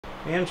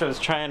Banjo's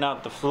trying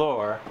out the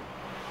floor.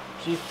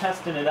 She's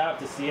testing it out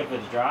to see if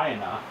it's dry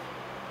enough.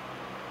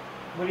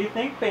 What do you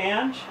think,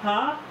 Banj?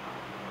 Huh?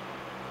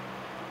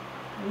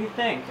 What do you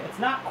think? It's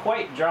not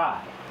quite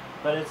dry,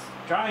 but it's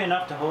dry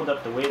enough to hold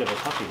up the weight of a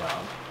puppy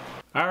dog.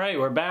 Alright,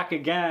 we're back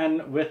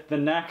again with the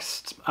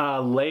next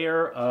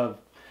layer of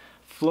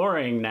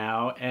flooring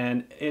now,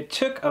 and it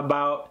took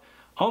about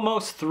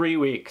almost 3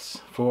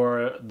 weeks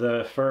for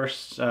the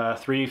first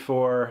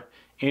 3-4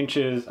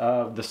 inches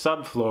of the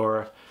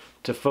subfloor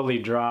to fully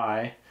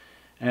dry.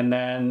 And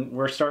then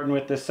we're starting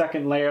with the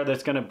second layer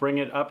that's going to bring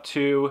it up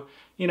to,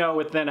 you know,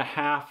 within a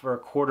half or a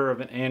quarter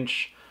of an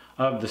inch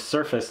of the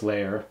surface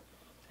layer.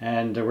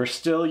 And we're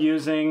still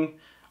using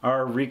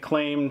our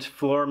reclaimed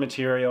floor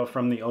material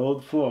from the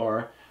old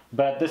floor,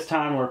 but this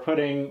time we're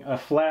putting a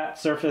flat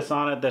surface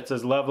on it that's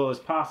as level as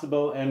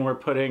possible, and we're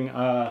putting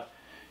a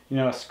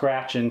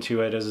scratch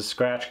into it as a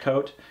scratch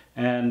coat,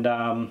 and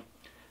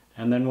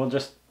then we'll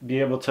just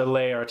be able to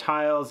lay our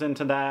tiles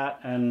into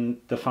that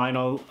and the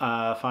final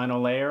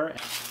layer.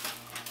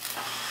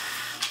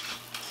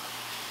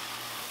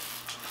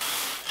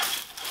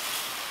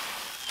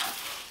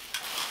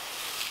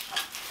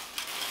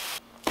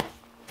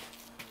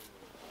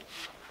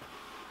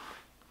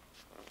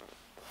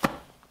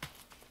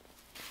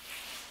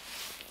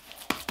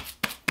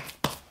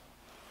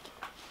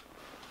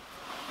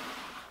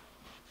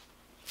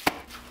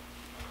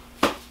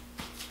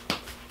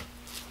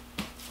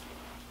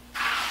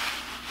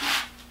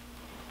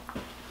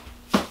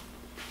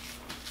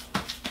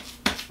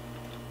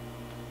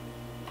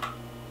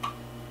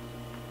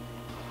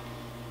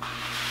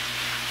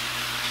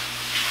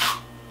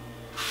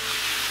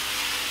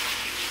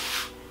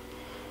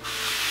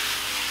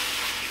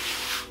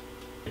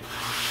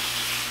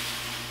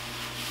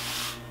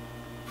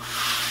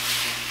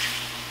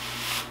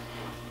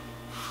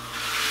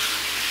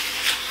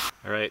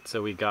 Alright,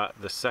 so we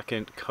got the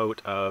second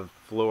coat of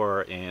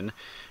floor in,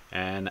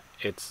 and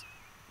it's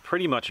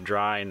pretty much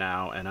dry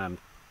now, and I'm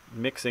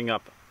mixing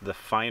up the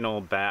final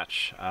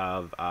batch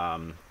of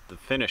the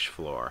finished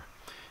floor.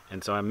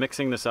 And so I'm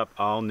mixing this up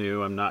all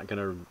new. I'm not going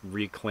to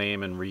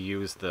reclaim and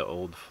reuse the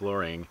old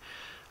flooring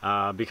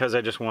because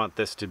I just want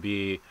this to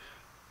be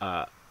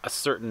a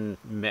certain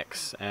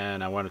mix,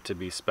 and I want it to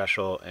be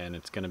special, and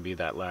it's going to be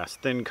that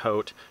last thin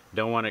coat.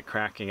 Don't want it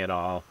cracking at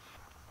all.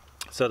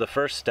 So the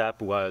first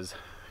step was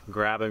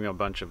grabbing a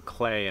bunch of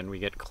clay, and we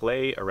get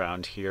clay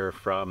around here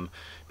from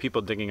people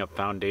digging up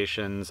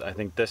foundations. I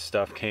think this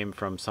stuff came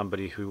from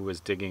somebody who was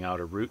digging out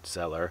a root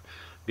cellar,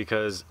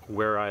 because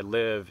where I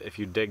live, if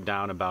you dig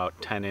down about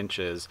 10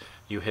 inches,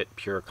 you hit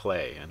pure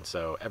clay, and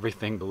so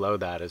everything below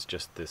that is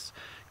just this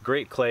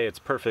great clay. It's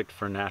perfect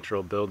for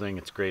natural building.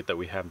 It's great that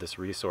we have this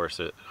resource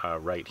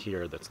right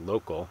here that's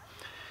local.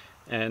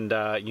 And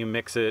you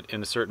mix it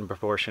in a certain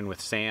proportion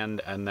with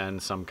sand and then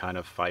some kind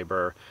of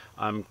fiber.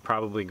 I'm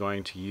probably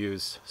going to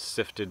use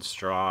sifted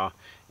straw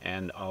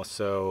and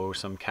also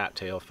some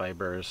cattail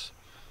fibers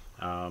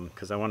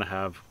because I want to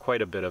have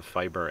quite a bit of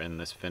fiber in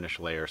this finish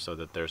layer so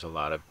that there's a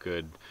lot of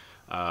good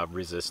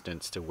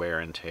resistance to wear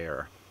and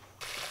tear.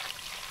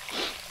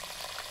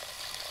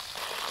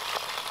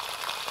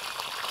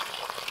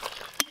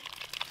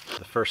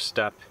 The first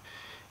step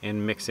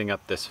in mixing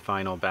up this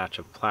final batch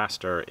of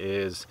plaster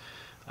is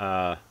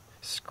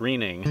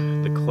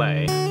screening the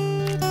clay.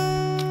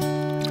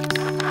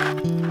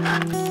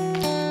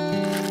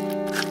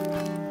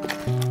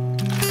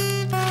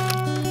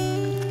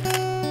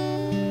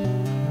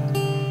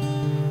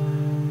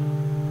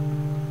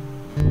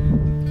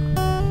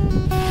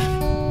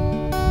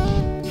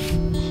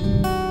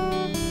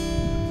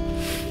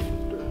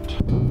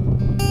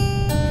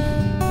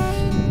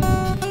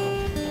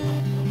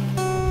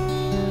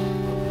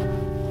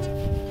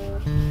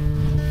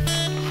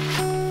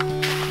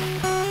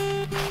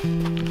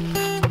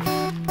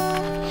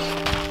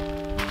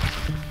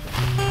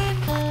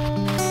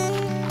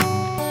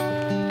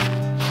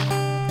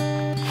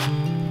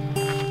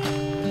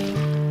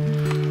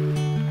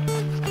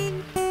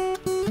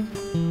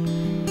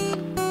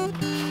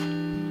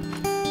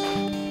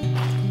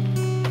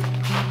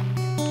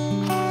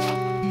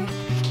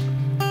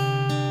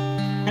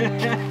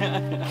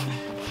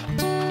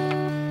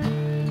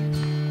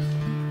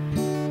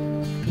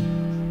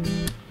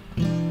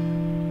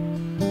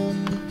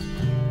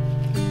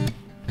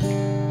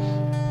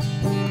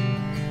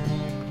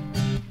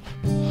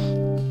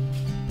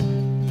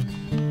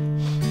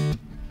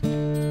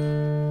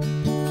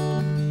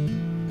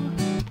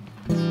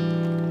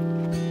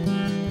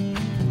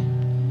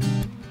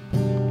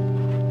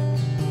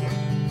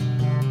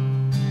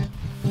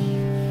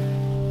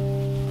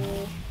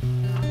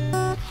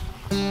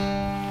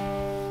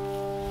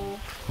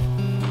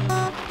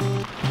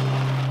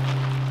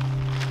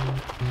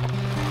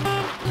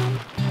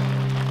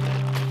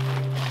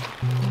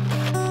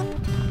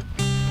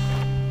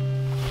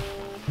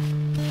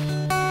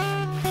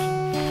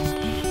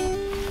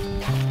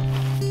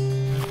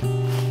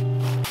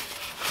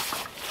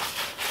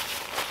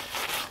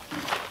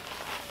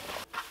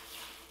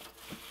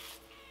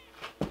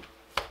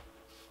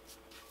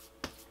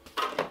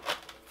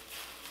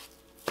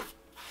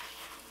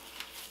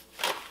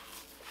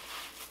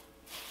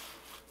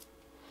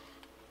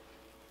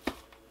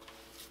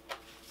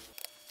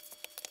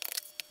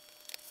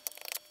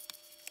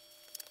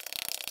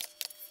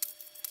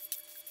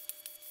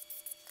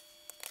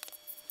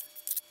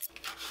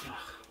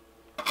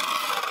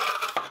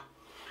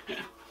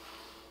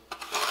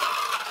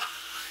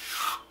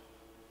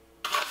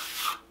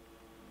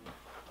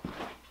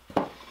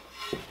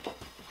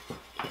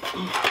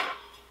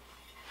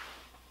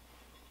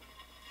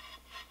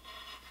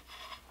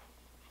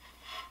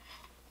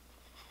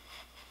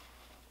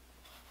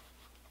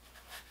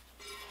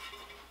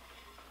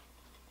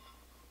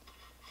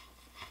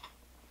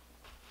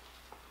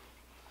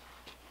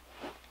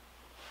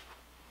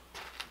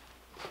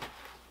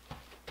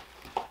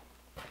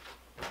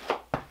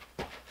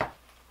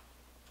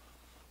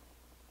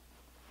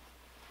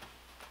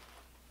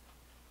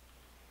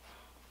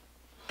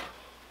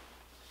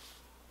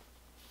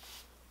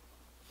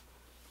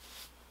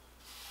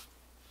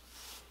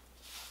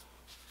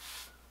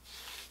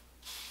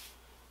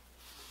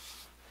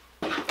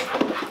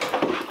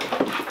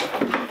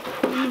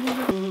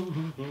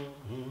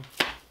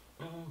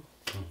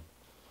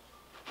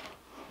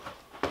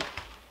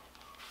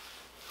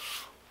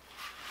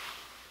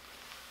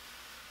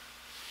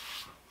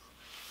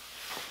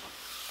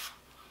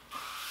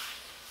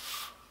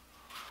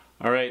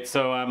 Alright,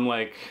 so I'm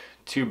like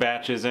 2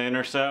 batches in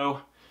or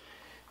so,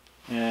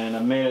 and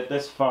I've made it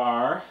this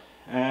far,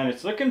 and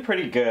it's looking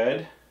pretty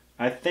good.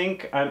 I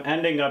think I'm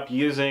ending up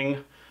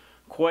using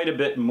quite a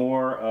bit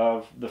more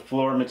of the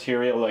floor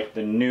material, like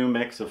the new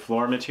mix of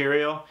floor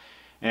material,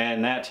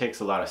 and that takes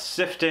a lot of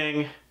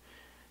sifting,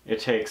 it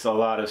takes a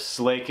lot of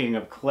slaking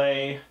of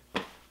clay,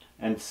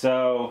 and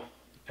so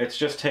it's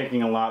just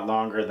taking a lot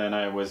longer than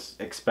I was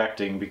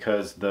expecting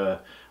because the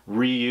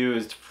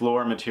reused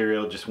floor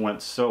material just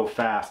went so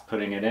fast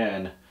putting it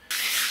in.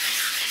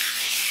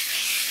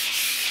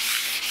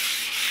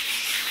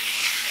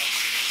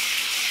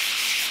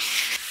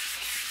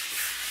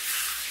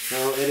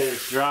 So it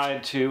is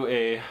dried to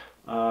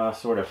a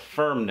sort of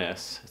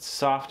firmness. It's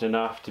soft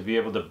enough to be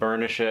able to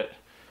burnish it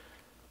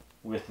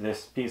with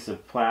this piece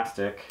of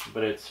plastic,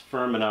 but it's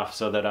firm enough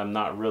so that I'm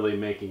not really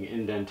making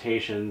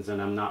indentations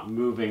and I'm not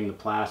moving the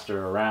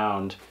plaster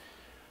around.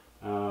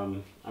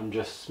 I'm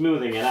just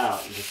smoothing it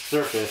out. The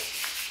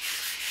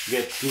surface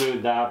gets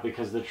smoothed out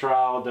because the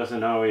trowel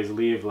doesn't always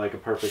leave like a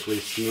perfectly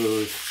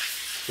smooth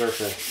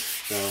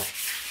surface.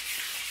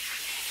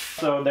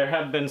 So there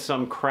have been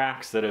some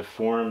cracks that have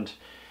formed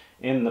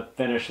in the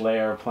finished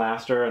layer of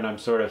plaster, and I'm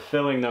sort of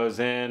filling those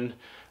in,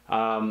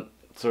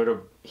 sort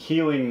of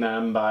healing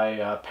them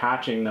by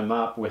patching them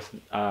up with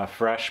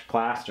fresh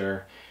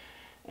plaster.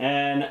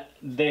 And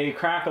they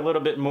crack a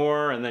little bit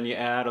more, and then you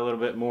add a little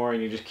bit more,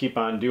 and you just keep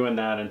on doing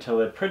that until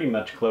it pretty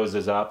much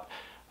closes up.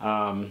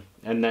 And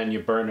then you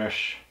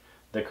burnish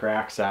the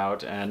cracks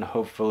out, and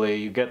hopefully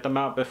you get them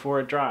out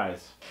before it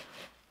dries.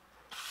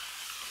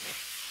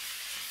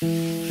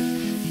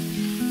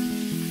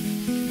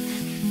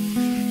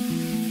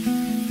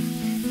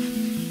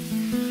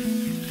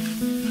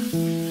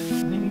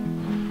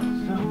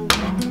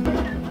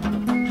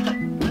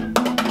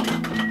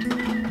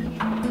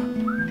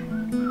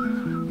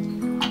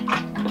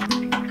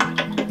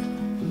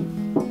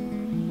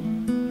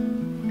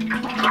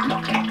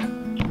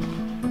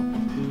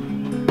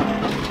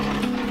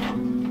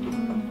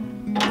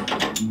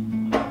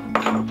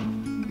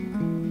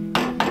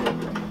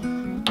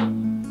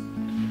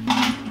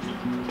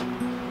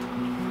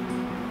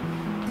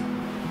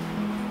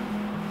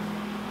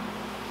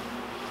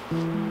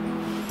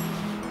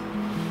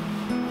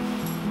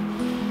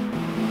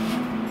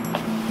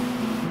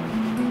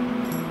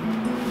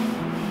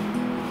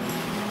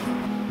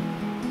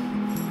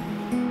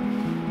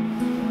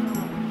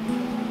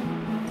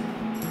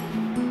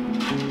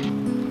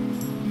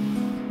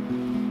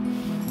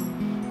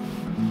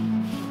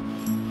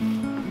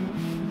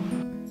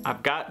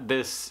 I've got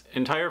this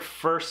entire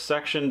first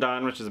section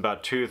done, which is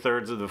about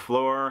 2/3 of the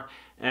floor,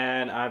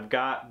 and I've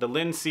got the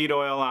linseed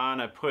oil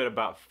on. I put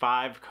about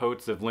 5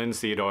 coats of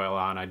linseed oil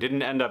on. I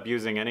didn't end up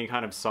using any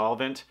kind of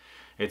solvent.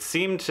 It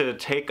seemed to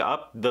take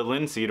up the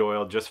linseed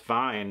oil just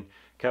fine.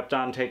 Kept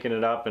on taking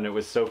it up and it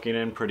was soaking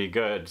in pretty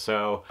good.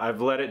 So I've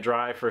let it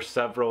dry for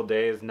several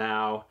days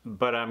now,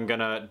 but I'm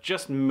gonna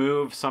just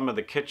move some of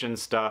the kitchen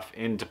stuff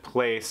into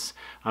place.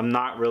 I'm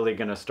not really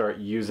gonna start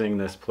using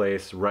this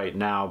place right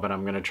now, but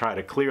I'm gonna try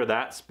to clear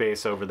that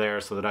space over there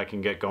so that I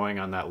can get going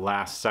on that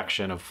last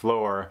section of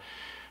floor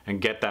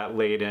and get that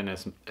laid in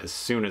as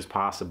soon as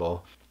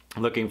possible.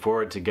 Looking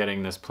forward to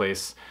getting this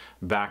place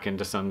back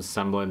into some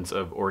semblance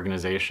of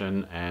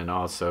organization and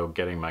also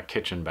getting my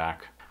kitchen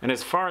back. And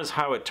as far as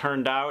how it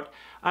turned out,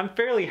 I'm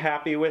fairly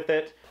happy with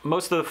it.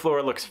 Most of the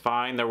floor looks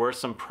fine. There were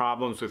some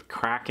problems with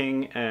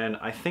cracking, and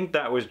I think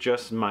that was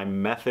just my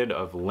method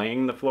of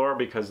laying the floor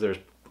because there's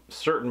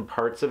certain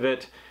parts of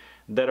it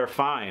that are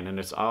fine and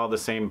it's all the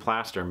same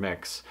plaster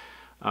mix.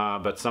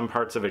 But some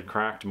parts of it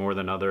cracked more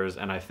than others,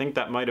 and I think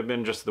that might have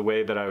been just the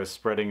way that I was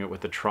spreading it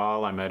with the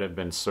trowel. I might have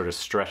been sort of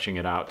stretching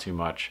it out too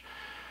much.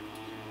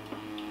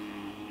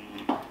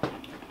 Okay,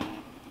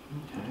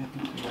 I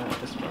think we got it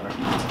this far.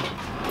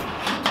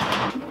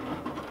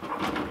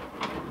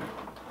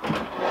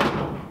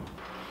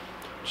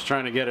 Just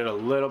trying to get it a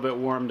little bit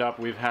warmed up.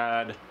 We've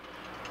had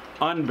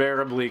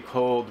unbearably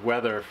cold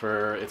weather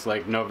for, it's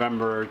like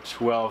November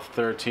 12th,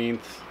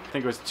 13th. I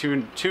think it was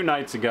two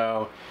nights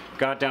ago.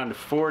 Got down to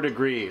 4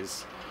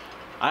 degrees.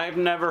 I've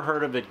never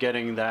heard of it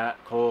getting that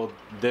cold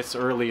this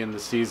early in the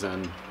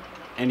season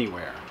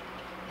anywhere.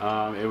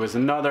 It was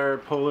another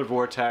polar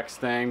vortex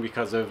thing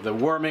because of the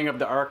warming of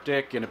the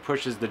Arctic, and it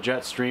pushes the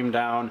jet stream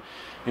down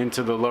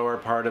into the lower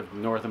part of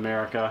North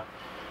America.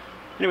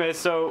 Anyway,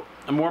 so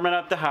I'm warming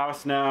up the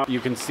house now.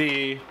 You can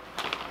see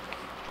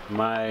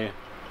my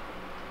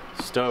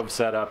stove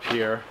set up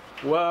here.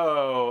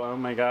 Whoa, oh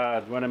my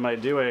God, what am I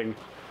doing?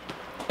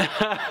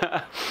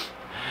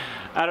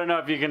 I don't know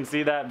if you can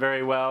see that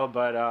very well,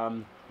 but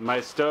my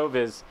stove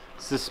is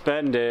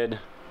suspended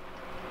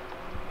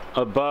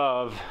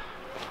above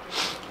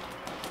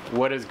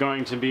what is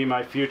going to be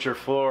my future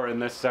floor in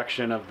this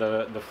section of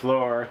the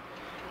floor.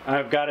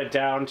 I've got it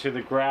down to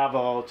the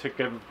gravel,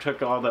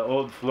 took all the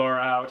old floor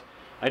out.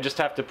 I just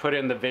have to put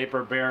in the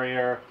vapor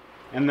barrier,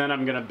 and then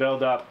I'm gonna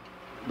build up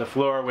the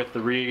floor with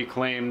the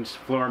reclaimed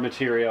floor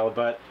material,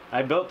 but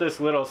I built this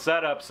little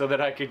setup so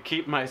that I could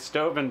keep my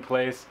stove in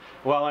place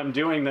while I'm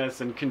doing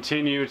this and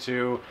continue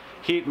to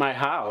heat my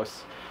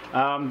house.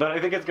 But I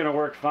think it's going to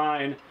work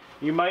fine.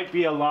 You might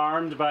be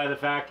alarmed by the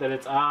fact that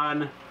it's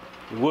on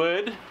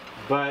wood,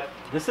 but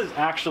this is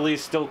actually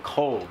still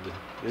cold.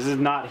 This is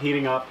not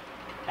heating up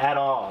at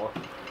all.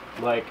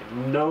 Like,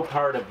 no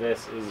part of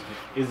this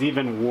is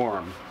even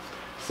warm.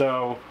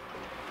 So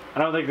I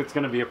don't think it's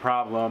going to be a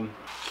problem.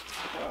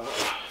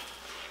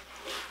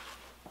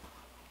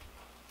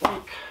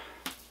 That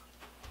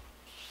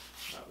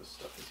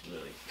stuff is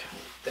really kind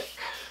of thick.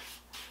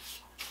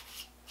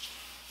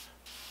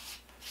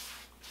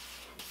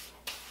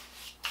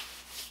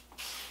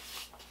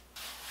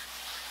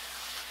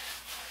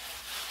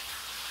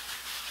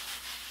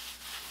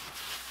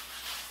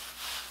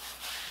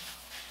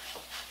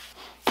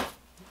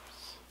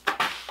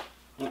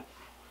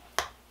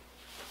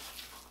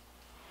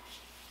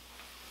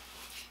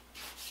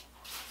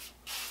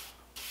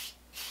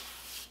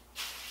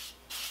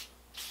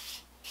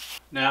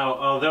 Now,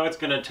 although it's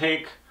going to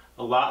take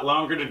a lot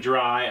longer to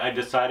dry, I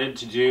decided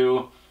to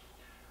do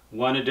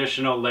one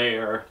additional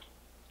layer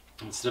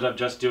instead of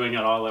just doing it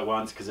all at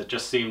once because it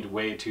just seemed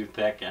way too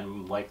thick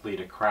and likely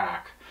to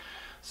crack.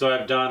 So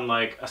I've done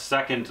like a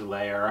second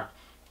layer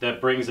that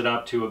brings it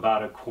up to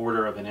about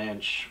 1/4 of an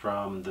inch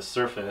from the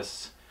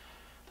surface,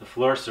 the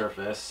floor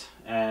surface,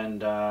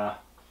 and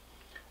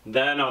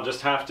then I'll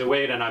just have to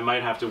wait, and I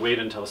might have to wait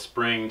until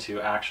spring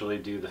to actually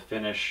do the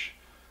finish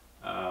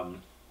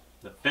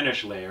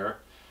layer,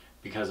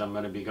 because I'm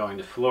going to be going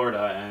to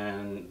Florida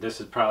and this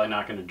is probably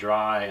not going to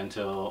dry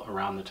until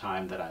around the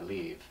time that I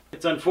leave.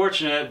 It's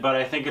unfortunate, but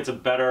I think it's a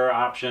better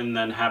option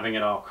than having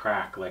it all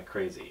crack like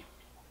crazy.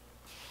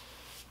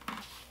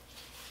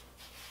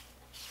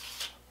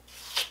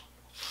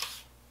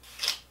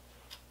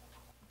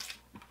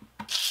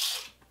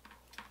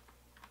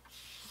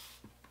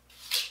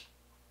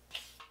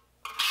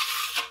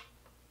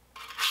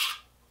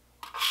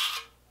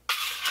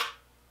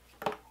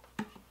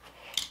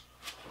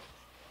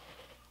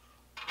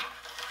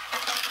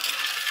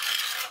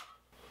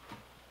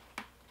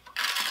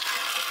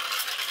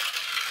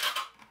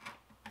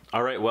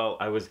 All right, well,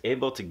 I was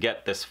able to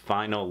get this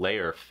final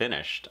layer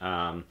finished,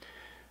 and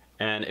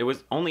it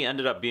was only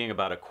ended up being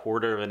about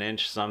 1/4 of an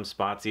inch, some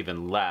spots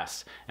even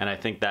less, and I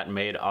think that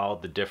made all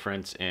the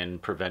difference in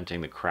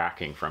preventing the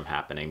cracking from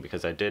happening,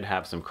 because I did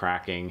have some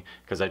cracking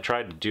because I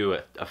tried to do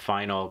a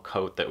final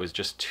coat that was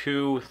just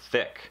too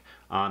thick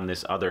on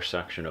this other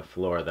section of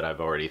floor that I've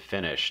already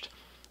finished.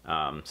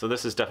 So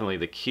this is definitely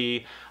the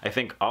key. I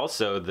think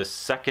also the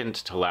second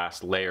to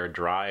last layer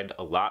dried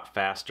a lot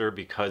faster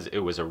because it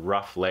was a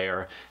rough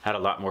layer, had a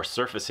lot more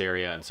surface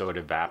area, and so it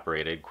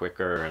evaporated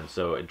quicker, and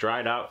so it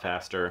dried out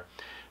faster,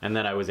 and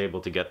then I was able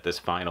to get this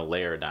final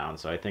layer down.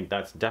 So I think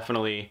that's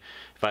definitely,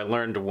 if I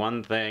learned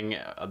one thing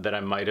that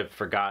I might have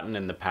forgotten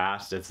in the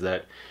past, it's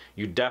that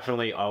you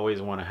definitely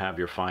always want to have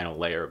your final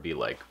layer be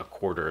like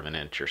 1/4 of an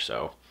inch or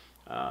so.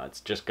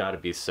 It's just got to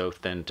be so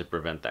thin to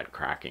prevent that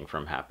cracking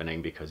from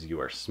happening, because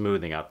you are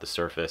smoothing out the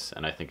surface,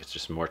 and I think it's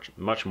just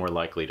much more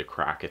likely to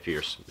crack if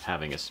you're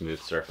having a smooth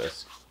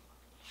surface.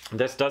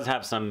 This does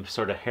have some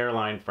sort of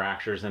hairline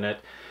fractures in it,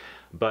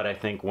 but I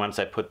think once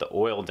I put the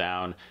oil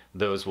down,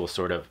 those will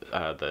sort of,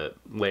 the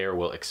layer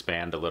will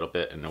expand a little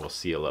bit and it will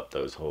seal up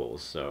those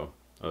holes, so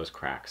those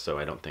cracks, so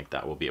I don't think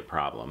that will be a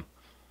problem.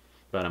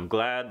 But I'm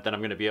glad that I'm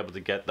going to be able to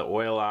get the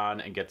oil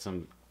on and get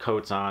some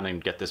coats on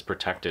and get this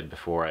protected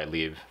before I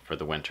leave for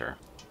the winter.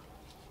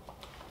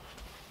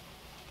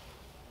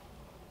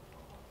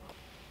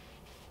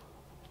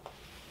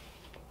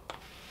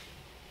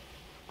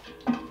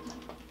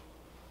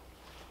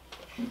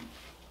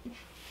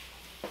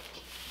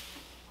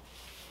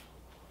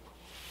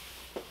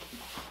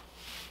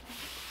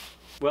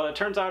 Well, it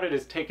turns out it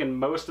has taken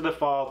most of the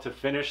fall to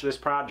finish this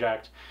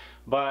project,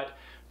 but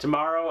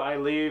tomorrow I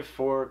leave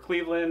for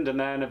Cleveland and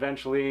then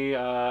eventually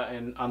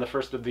on the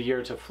first of the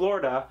year to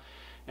Florida,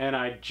 and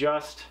I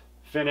just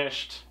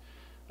finished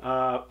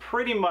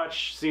pretty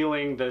much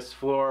sealing this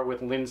floor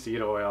with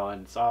linseed oil,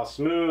 and it's all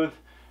smooth.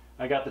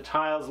 I got the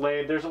tiles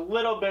laid. There's a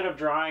little bit of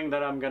drying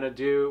that I'm going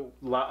to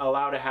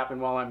allow to happen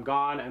while I'm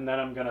gone, and then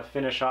I'm going to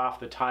finish off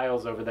the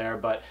tiles over there,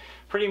 but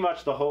pretty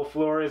much the whole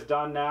floor is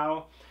done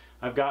now.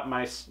 I've got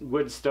my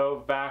wood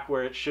stove back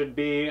where it should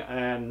be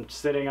and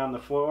sitting on the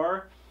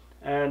floor.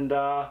 And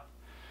now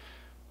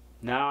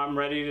I'm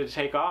ready to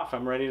take off.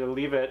 I'm ready to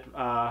leave it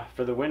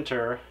for the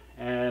winter,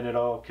 and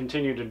it'll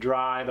continue to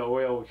dry. The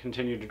oil will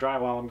continue to dry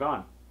while I'm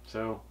gone.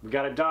 So we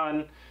got it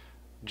done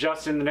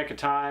just in the nick of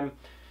time.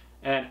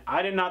 And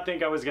I did not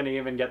think I was going to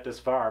even get this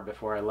far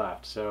before I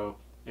left. So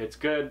it's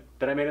good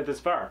that I made it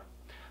this far.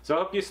 So I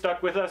hope you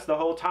stuck with us the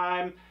whole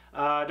time.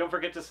 Don't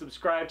forget to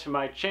subscribe to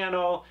my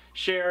channel,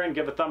 share, and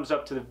give a thumbs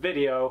up to the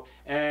video.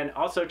 And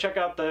also check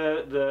out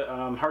the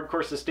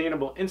Hardcore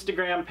Sustainable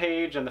Instagram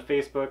page and the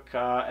Facebook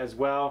as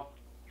well.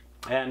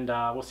 And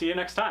we'll see you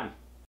next time.